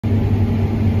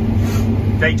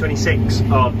Day 26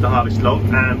 of the harvest log,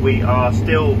 and we are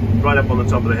still right up on the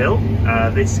top of the hill.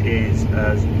 This is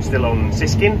still on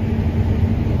Siskin.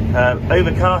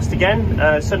 Overcast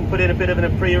again. Sun put in a bit of an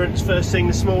appearance first thing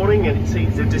this morning, and it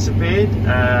seems to have disappeared,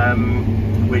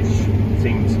 which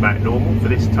seems about normal for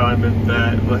this time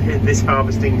of this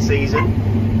harvesting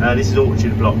season. This is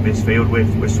orchard block, this field.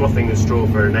 We're swathing the straw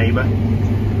for a neighbour,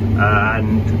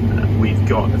 and we've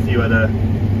got a few other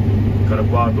kind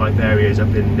of wildlife areas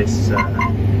up in this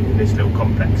little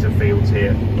complex of fields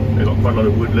here. We've got quite a lot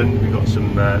of woodland. We've got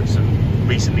some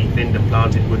recently thinned and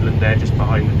planted woodland there just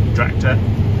behind the tractor.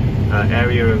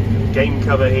 Area of game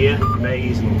cover here,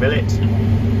 maize and millet,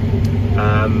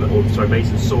 maize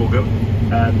and sorghum.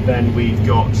 Then we've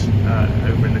got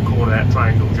over in the corner that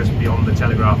triangle just beyond the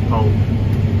telegraph pole,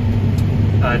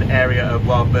 an area of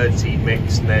wild bird seed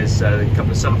mix. There's a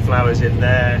couple of sunflowers in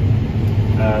there.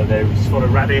 There's sort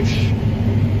of radish,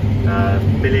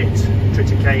 millet,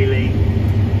 triticale,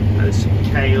 there's some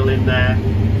kale in there,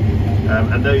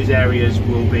 and those areas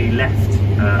will be left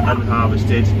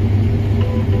unharvested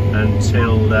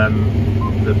until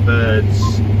the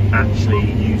birds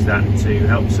actually use that to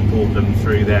help support them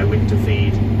through their winter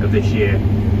feed of this year.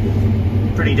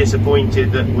 Pretty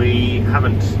disappointed that we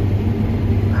haven't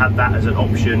had that as an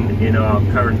option in our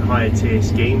current higher tier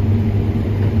scheme.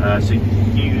 So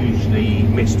hugely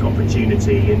missed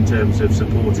opportunity in terms of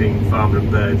supporting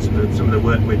farmland birds. Some of the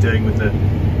work we're doing with the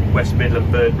West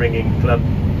Midland Bird Ringing Club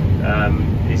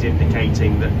is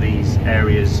indicating that these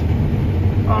areas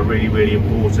are really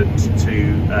important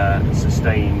to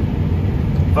sustain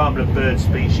farmland bird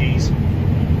species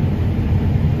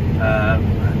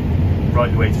right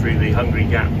the way through the Hungry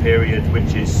Gap period,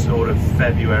 which is sort of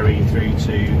February through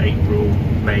to April,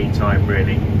 May time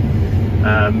really.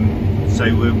 So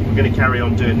we're going to carry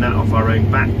on doing that off our own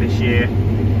back this year,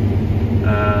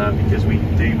 because we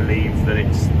do believe that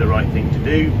it's the right thing to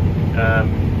do,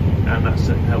 and that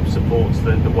helps support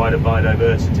the wider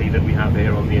biodiversity that we have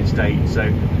here on the estate. So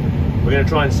we're going to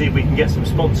try and see if we can get some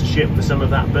sponsorship for some of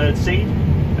that bird seed.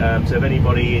 So if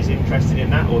anybody is interested in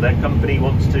that, or their company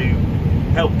wants to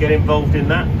help get involved in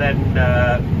that, then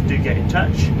do get in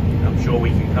touch. I'm sure we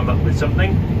can come up with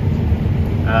something.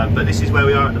 But this is where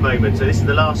we are at the moment. So this is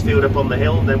the last field up on the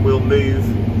hill, then we'll move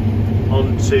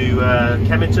on to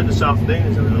Kemington this afternoon.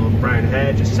 There's a little brown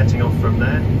hare just setting off from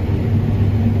there.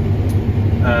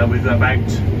 We've got about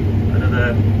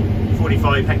another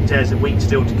 45 hectares of wheat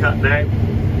still to cut now.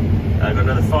 I've got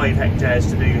another 5 hectares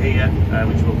to do here,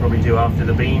 which we'll probably do after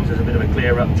the beans. There's a bit of a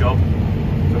clear up job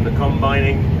from the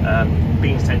combining.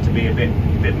 Beans tend to be a bit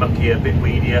muckier, a bit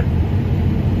weedier,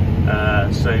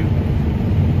 so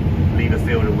leave a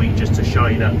field of wheat just to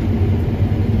shine up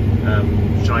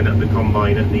the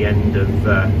combine at the end of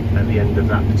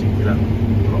that particular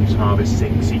crops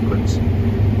harvesting sequence.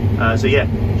 So yeah,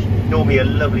 normally a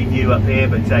lovely view up here,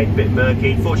 but today a bit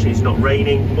murky. Fortunately, it's not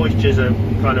raining. Moistures are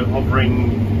kind of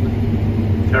hovering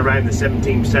around the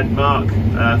 17% mark.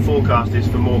 Forecast is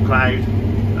for more cloud,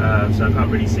 so I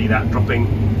can't really see that dropping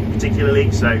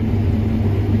particularly. So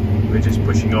we're just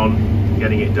pushing on,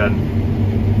 getting it done.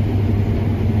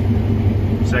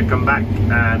 So come back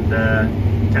and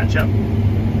catch up,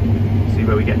 see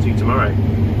where we get to tomorrow.